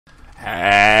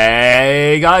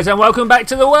Hey guys, and welcome back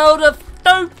to the world of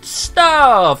Don't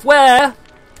Starve, where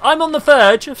I'm on the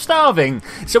verge of starving.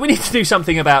 So we need to do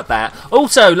something about that.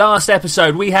 Also, last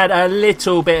episode we had a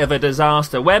little bit of a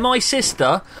disaster where my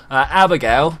sister,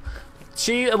 Abigail,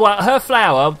 her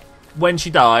flower, when she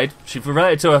died, she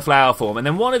reverted to her flower form, and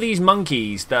then one of these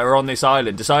monkeys that are on this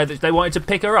island decided that they wanted to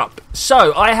pick her up.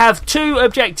 So I have two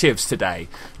objectives today.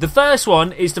 The first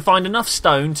one is to find enough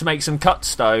stone to make some cut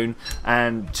stone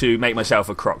and to make myself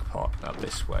a crock pot up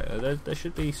this way. There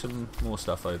should be some more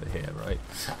stuff over here,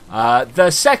 right?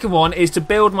 The second one is to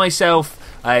build myself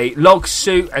a log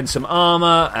suit and some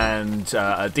armor and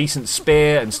a decent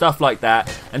spear and stuff like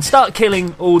that, and start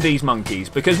killing all these monkeys,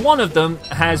 because one of them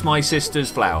has my sister's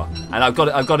flower, and I've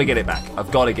got to get it back.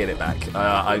 I've got to get it back.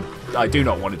 I do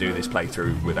not want to do this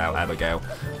playthrough without Abigail.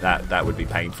 That would be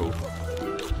painful.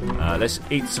 Let's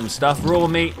eat some stuff. Raw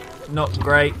meat, not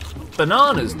great.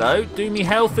 Bananas though do me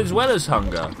health as well as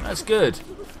hunger. That's good.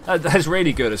 That's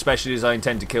really good, especially as I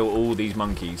intend to kill all these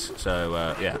monkeys.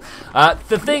 So, yeah.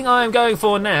 The thing I am going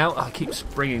for now, I keep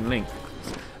bringing Link,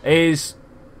 is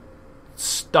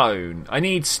stone. I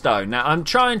need stone. Now, I'm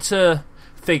trying to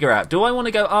figure out, do I want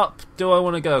to go up? Do I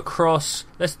want to go across?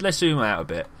 Let's zoom out a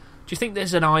bit. Do you think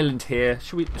there's an island here?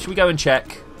 Should we go and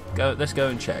check? Let's go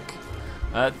and check.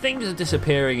 Things are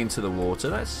disappearing into the water.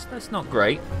 That's not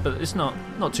great, but it's not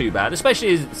too bad,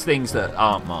 especially as it's things that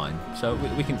aren't mine. So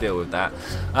we can deal with that.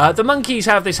 The monkeys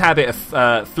have this habit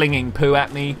of flinging poo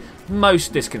at me.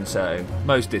 Most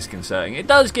disconcerting. It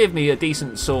does give me a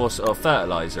decent source of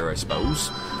fertilizer, I suppose,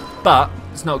 but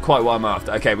it's not quite what I'm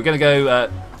after. Okay, we're going to go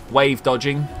wave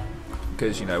dodging,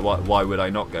 because, you know, why would I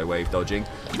not go wave dodging?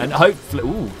 And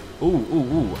hopefully,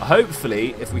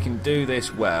 hopefully, if we can do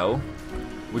this well,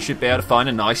 we should be able to find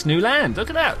a nice new land. Look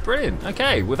at that, brilliant.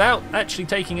 Okay, without actually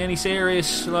taking any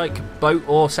serious, like, boat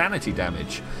or sanity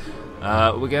damage.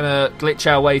 We're going to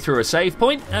glitch our way through a save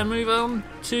point and move on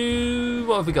to...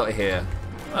 what have we got here?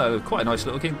 Oh, quite a nice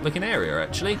looking area,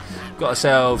 actually. Got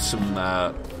ourselves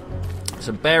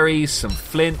some berries, some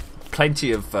flint,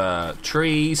 plenty of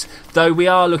trees, though we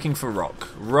are looking for rock.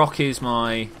 Rock is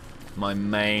my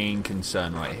main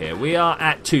concern right here. We are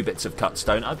at 2 bits of cut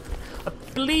stone. I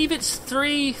believe it's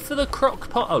 3 for the crock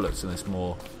pot. Oh, look, so there's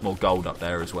more gold up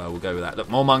there as well. We'll go with that. Look,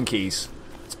 more monkeys.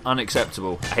 It's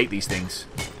unacceptable. I hate these things.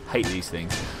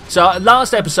 So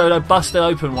last episode I busted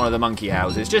open one of the monkey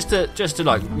houses just to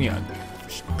like, you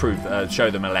know, show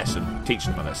them a lesson, teach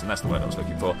them a lesson. That's the word I was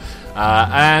looking for.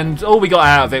 And all we got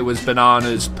out of it was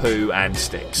bananas, poo, and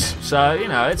sticks. So, you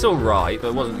know, it's all right, but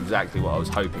it wasn't exactly what I was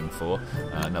hoping for.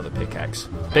 Another pickaxe.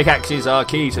 Pickaxes are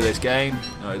key to this game,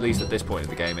 or at least at this point in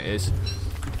the game it is.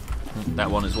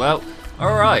 That one as well.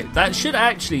 All right, that should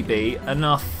actually be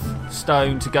enough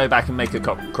stone to go back and make a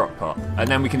crock pot, and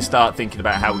then we can start thinking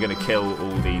about how we're going to kill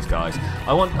all these guys.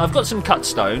 I've got some cut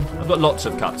stone. I've got lots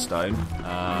of cut stone.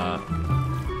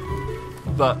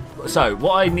 So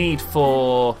what I need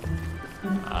for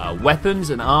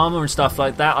weapons and armor and stuff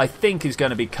like that, I think, is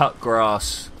going to be cut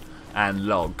grass and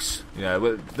logs. You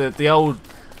know, the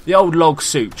old log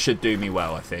suit should do me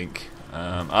well, I think.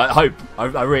 I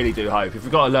really do hope. If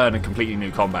we've got to learn a completely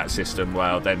new combat system,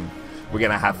 well, then we're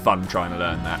going to have fun trying to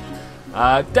learn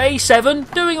that. Day 7,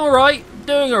 doing all right.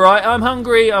 I'm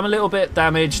hungry. I'm a little bit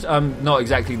damaged. I'm not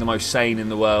exactly the most sane in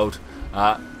the world.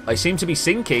 I seem to be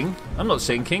sinking. I'm not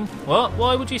sinking. What?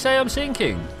 Why would you say I'm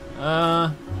sinking?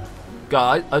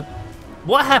 God,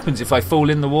 what happens if I fall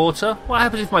in the water? What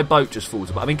happens if my boat just falls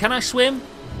apart? I mean, can I swim?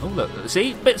 Oh, look.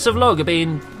 See? Bits of log are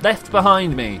being left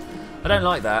behind me. I don't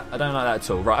like that. At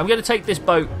all. Right, I'm going to take this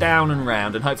boat down and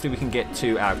round, and hopefully we can get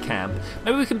to our camp.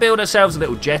 Maybe we can build ourselves a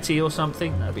little jetty or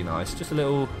something. That'd be nice. Just a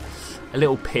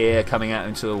little pier coming out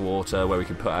into the water where we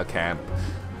can put our camp.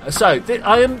 So,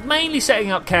 I am mainly setting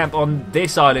up camp on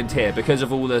this island here because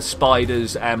of all the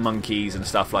spiders and monkeys and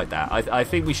stuff like that. I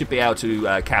think we should be able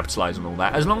to capitalise on all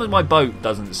that, as long as my boat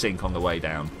doesn't sink on the way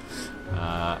down.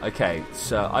 Okay,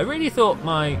 so I really thought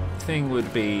my thing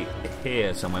would be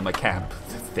here somewhere, my camp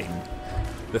thing.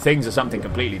 The things are something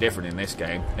completely different in this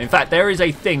game. In fact, there is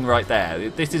a thing right there.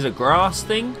 This is a grass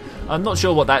thing. I'm not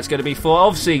sure what that's going to be for.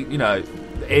 Obviously, you know,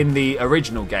 in the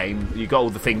original game, you got all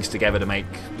the things together to make...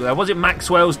 Was it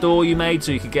Maxwell's door you made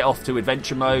so you could get off to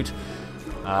adventure mode?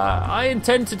 I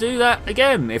intend to do that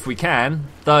again if we can.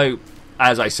 Though,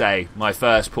 as I say, my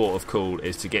first port of call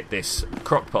is to get this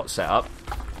crockpot set up,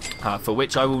 for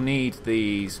which I will need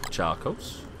these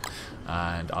charcoals.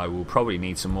 And I will probably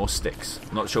need some more sticks.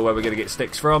 Not sure where we're going to get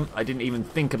sticks from. I didn't even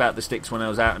think about the sticks when I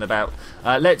was out and about.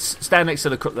 Let's stand next to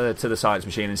the science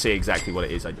machine and see exactly what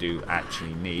it is I do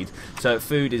actually need. So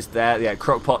food is there. Yeah,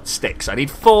 crockpot, sticks. I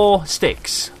need 4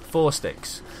 sticks. 4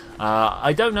 sticks.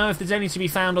 I don't know if there's any to be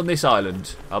found on this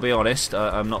island. I'll be honest,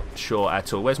 I'm not sure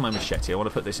at all. Where's my machete? I want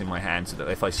to put this in my hand so that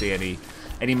if I see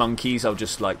any monkeys, I'll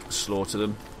just like slaughter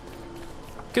them.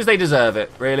 Because they deserve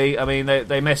it, really. I mean,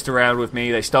 they messed around with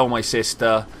me. They stole my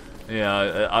sister. You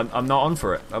know, I'm not on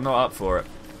for it. I'm not up for it.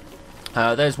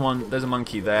 There's a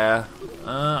monkey there.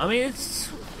 I mean, it's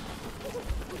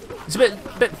a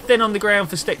bit thin on the ground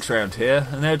for sticks around here,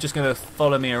 and they're just going to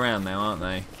follow me around now, aren't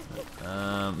they?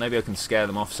 Maybe I can scare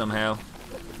them off somehow.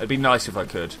 It'd be nice if I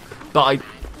could, but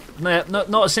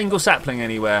not a single sapling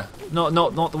anywhere. Not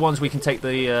the ones we can take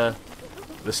the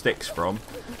sticks from.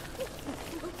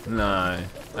 No.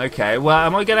 Okay. Well,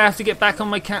 am I going to have to get back on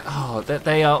my cat? Oh,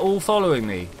 they are all following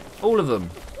me. All of them.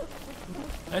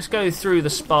 Let's go through the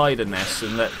spider nest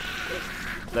and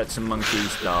let some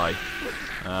monkeys die.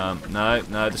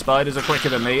 No, the spiders are quicker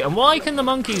than me. And why can the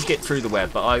monkeys get through the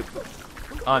web, but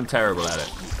I'm terrible at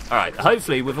it. Alright,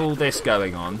 hopefully with all this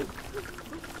going on,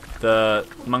 the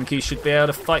monkeys should be able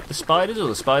to fight the spiders, or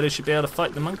the spiders should be able to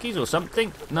fight the monkeys, or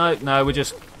something. No, we're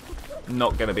just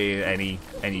not going to be any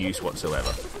use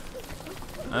whatsoever.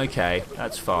 Okay,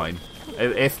 that's fine.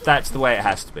 If that's the way it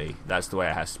has to be, that's the way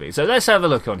it has to be. So let's have a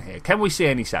look on here. Can we see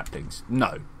any saplings?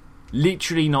 No.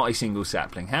 Literally not a single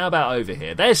sapling. How about over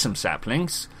here? There's some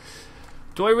saplings.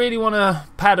 Do I really want to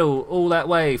paddle all that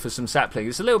way for some saplings?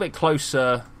 It's a little bit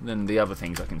closer than the other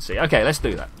things I can see. Okay, let's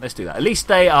do that. Let's do that. At least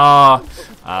they are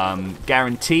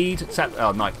guaranteed.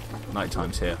 Oh, night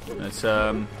time's here. Let's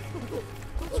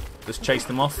chase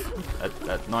them off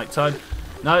at night time.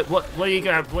 No, what are you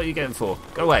going for?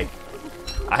 Go away.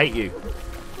 I hate you.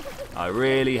 I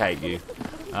really hate you.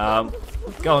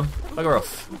 Go on, bugger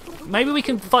off. Maybe we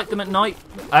can fight them at night.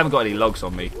 I haven't got any logs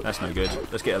on me. That's no good.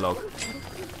 Let's get a log.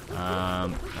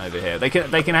 Over here. They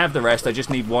can have the rest. I just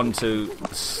need one to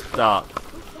start.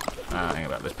 Hang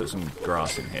about. Let's put some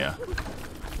grass in here.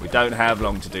 We don't have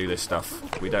long to do this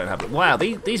stuff. We don't have. Wow,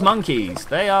 these monkeys.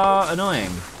 They are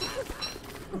annoying.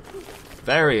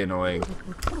 Very annoying.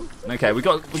 Okay, we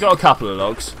got a couple of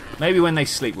logs. Maybe when they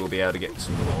sleep we'll be able to get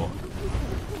some more.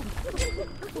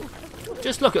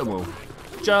 Just look at them all.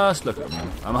 Just look at them all.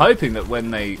 I'm hoping that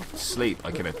when they sleep I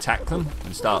can attack them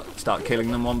and start killing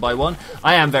them one by one.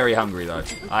 I am very hungry though.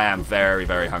 I am very,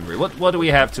 very hungry. What do we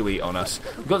have to eat on us?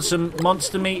 We've got some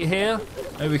monster meat here.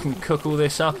 Maybe we can cook all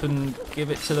this up and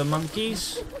give it to the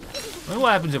monkeys. I wonder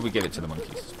what happens if we give it to the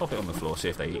monkeys. Let's pop it on the floor, see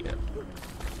if they eat it.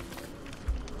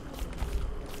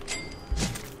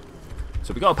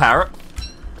 So we got a parrot.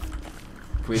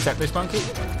 Can we attack this monkey?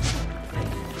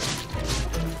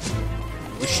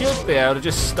 We should be able to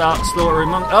just start slaughtering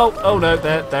monkeys. Oh no,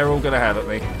 they're all going to have at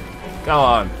me. Go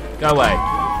on, go away.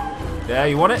 Yeah,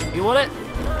 you want it? You want it?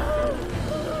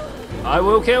 I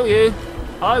will kill you.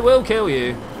 I will kill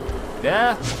you.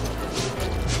 Yeah?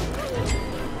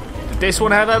 Did this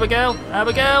one have Abigail?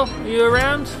 Abigail, are you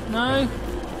around? No?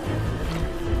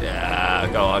 Yeah,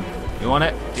 go on. You want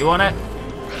it? You want it?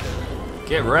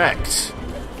 Get wrecked.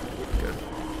 Good.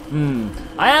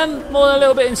 I am more than a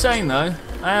little bit insane though.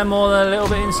 I am more than a little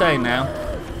bit insane now.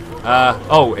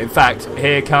 Oh, in fact,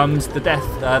 here comes the death,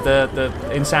 the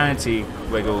insanity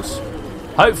wiggles.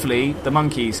 Hopefully, the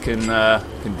monkeys can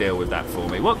deal with that for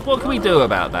me. What can we do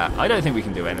about that? I don't think we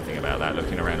can do anything about that.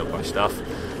 Looking around at my stuff.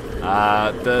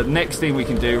 The next thing we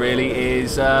can do really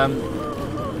is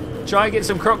try and get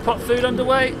some crockpot food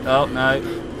underway. Oh no.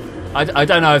 I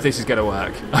don't know if this is going to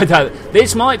work.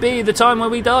 This might be the time where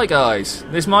we die, guys.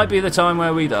 This might be the time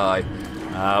where we die.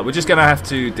 We're just going to have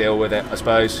to deal with it, I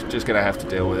suppose. Just going to have to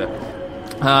deal with it.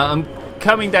 I'm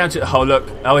coming down to... Oh, look.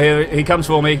 Oh, here he comes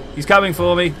for me. He's coming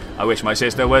for me. I wish my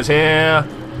sister was here.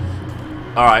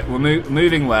 All right, we're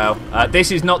moving well. This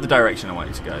is not the direction I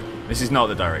wanted to go. This is not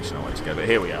the direction I wanted to go, but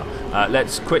here we are.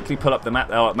 Let's quickly pull up the map.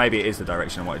 Oh, maybe it is the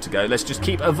direction I wanted to go. Let's just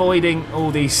keep avoiding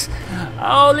all these...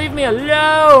 Oh, leave me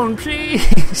alone,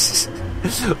 please.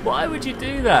 Why would you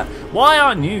do that? Why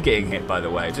aren't you getting hit, by the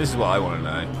way? This is what I want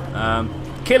to know.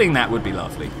 Killing that would be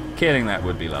lovely. Killing that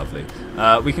would be lovely.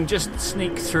 We can just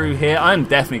sneak through here. I'm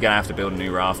definitely going to have to build a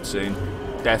new raft soon.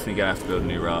 Definitely going to have to build a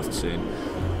new raft soon.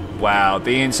 Wow,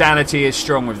 the insanity is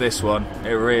strong with this one.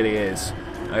 It really is.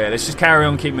 Okay, let's just carry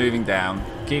on, keep moving down.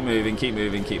 Keep moving, keep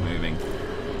moving, keep moving.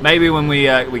 Maybe when we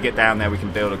get down there we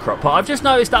can build a crock pot. I've just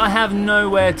noticed that I have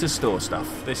nowhere to store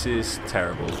stuff. This is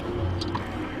terrible.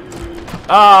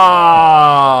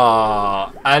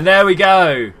 Ah, and there we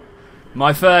go.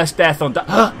 My first death on...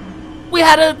 We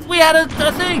had a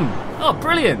thing. Oh,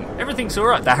 brilliant. Everything's all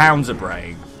right. The hounds are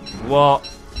braying. What?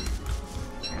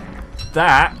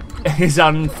 That is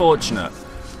unfortunate.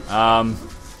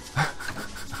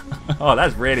 Oh,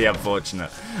 that's really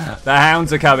unfortunate. The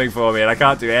hounds are coming for me and I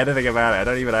can't do anything about it. I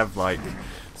don't even have, like...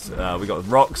 we got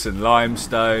rocks and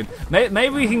limestone. Maybe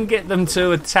we can get them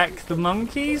to attack the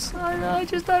monkeys? I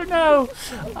just don't know.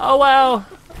 Oh, wow.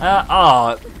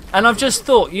 And I've just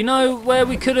thought, you know where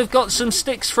we could have got some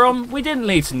sticks from? We didn't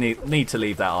need to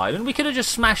leave that island. We could have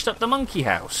just smashed up the monkey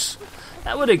house.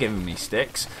 That would have given me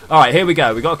sticks. Alright, here we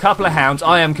go. We've got a couple of hounds.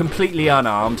 I am completely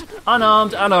unarmed.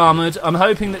 Unarmoured. I'm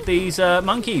hoping that these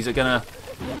monkeys are going to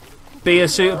be a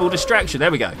suitable distraction. There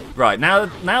we go. Right, now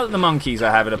that the monkeys are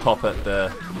having a pop at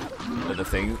the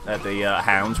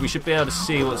hounds, we should be able to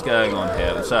see what's going on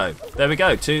here. So, there we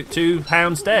go. Two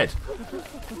hounds dead.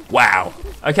 Wow.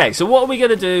 Okay, so what are we going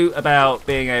to do about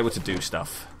being able to do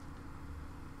stuff?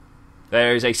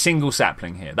 There is a single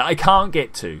sapling here that I can't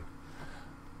get to.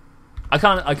 I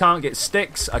can't get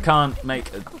sticks. I can't make...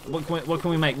 What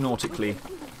can we make nautically?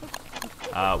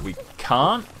 We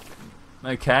can't.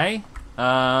 Okay.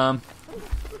 Oh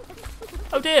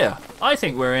dear. I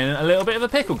think we're in a little bit of a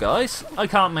pickle, guys. I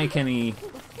can't make any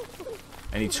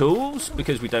tools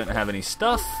because we don't have any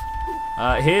stuff.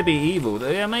 Here be evil.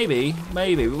 Yeah, maybe.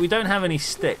 But we don't have any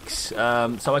sticks.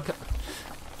 So I can...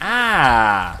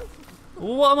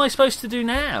 What am I supposed to do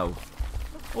now?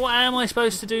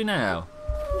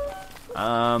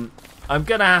 I'm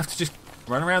gonna have to just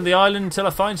run around the island until I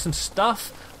find some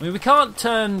stuff. I mean, we can't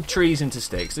turn trees into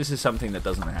sticks. This is something that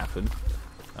doesn't happen.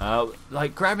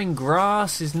 Like, grabbing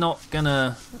grass is not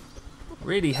gonna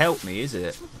really help me, is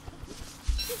it?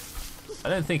 I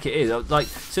don't think it is. Like,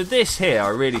 so this here I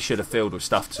really should have filled with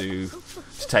stuff to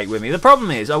take with me. The problem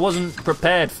is I wasn't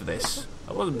prepared for this.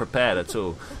 I wasn't prepared at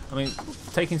all. I mean,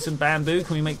 taking some bamboo.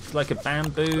 Can we make like a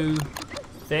bamboo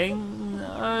thing?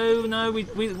 No.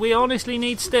 We honestly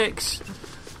need sticks.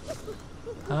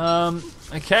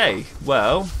 Okay.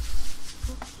 Well,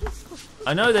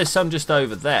 I know there's some just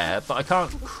over there, but I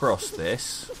can't cross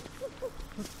this.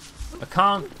 I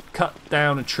can't cut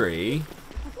down a tree.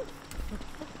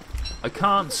 I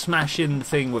can't smash in the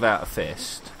thing without a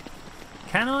fist.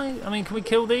 Can I? I mean, can we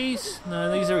kill these?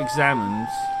 No, these are examined.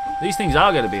 These things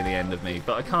are going to be the end of me,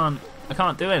 but I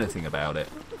can't do anything about it.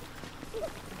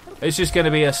 It's just going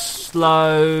to be a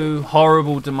slow,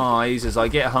 horrible demise as I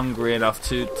get hungry enough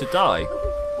to die.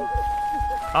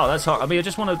 Oh, that's hard. I mean,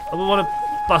 I want to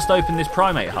bust open this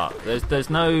primate hut. There's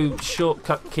no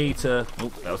shortcut key to...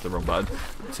 Oh, that was the wrong button.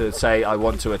 To say I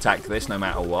want to attack this no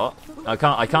matter what. I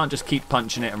can't just keep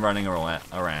punching it and running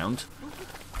around.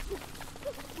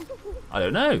 I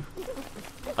don't know.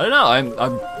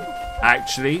 I'm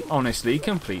actually, honestly,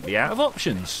 completely out of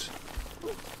options.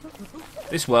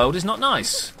 This world is not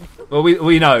nice. Well,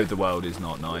 we know the world is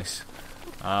not nice.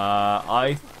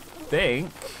 I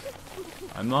think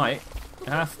I might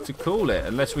have to call it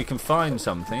unless we can find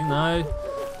something. No,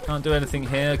 can't do anything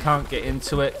here. Can't get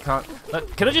into it. Can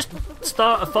I just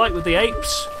start a fight with the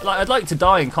apes? Like, I'd like to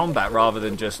die in combat rather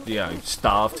than just, you know,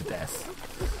 starve to death.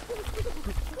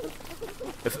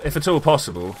 If at all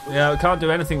possible. Yeah, I can't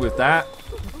do anything with that.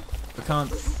 I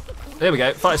can't... There we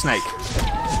go. Fight a snake.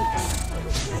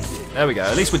 There we go.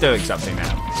 At least we're doing something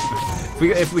now.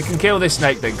 If we can kill this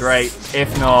snake, then great.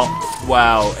 If not,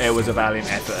 well, it was a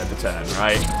valiant effort at the turn,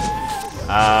 right?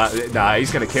 Nah,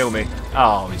 he's going to kill me.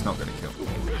 Oh, he's not going to kill me.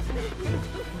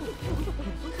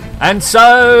 And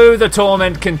so the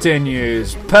torment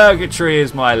continues. Purgatory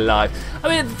is my life. I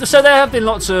mean, so there have been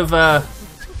lots of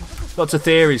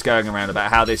theories going around about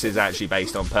how this is actually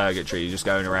based on purgatory. You're just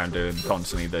going around doing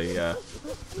constantly the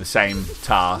same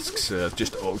tasks,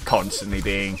 just constantly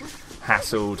being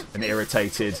hassled and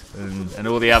irritated and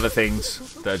all the other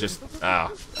things that are just I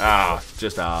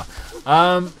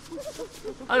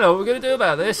don't know what we're going to do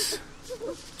about this.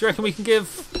 Do you reckon we can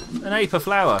give an ape a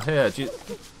flower? Here,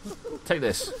 take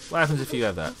this. What happens if you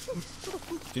have that?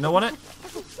 Do you not want it?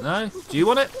 No? Do you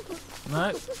want it?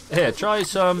 No? Here, try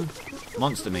some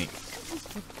monster meat.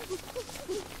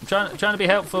 I'm trying to be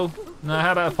helpful. No,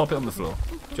 how about I pop it on the floor?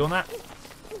 Do you want that?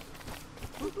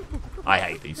 I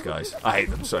hate these guys. I hate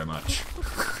them so much.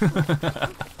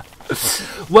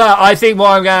 Well, I think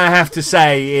what I'm going to have to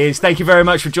say is thank you very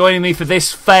much for joining me for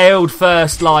this failed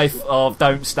first life of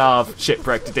Don't Starve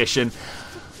Shipwrecked Edition.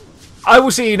 I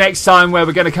will see you next time where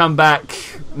we're going to come back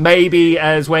maybe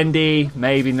as Wendy,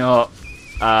 maybe not.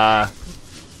 I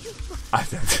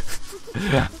don't.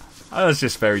 That was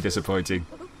just very disappointing.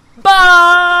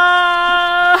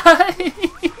 Bye!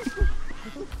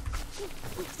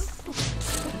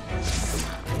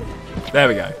 There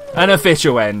we go. An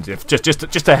official end,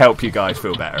 just to help you guys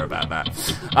feel better about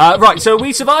that. Right, so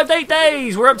we survived 8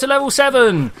 days. We're up to level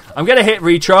 7. I'm going to hit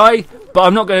retry, but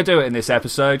I'm not going to do it in this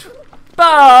episode.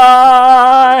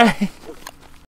 Bye!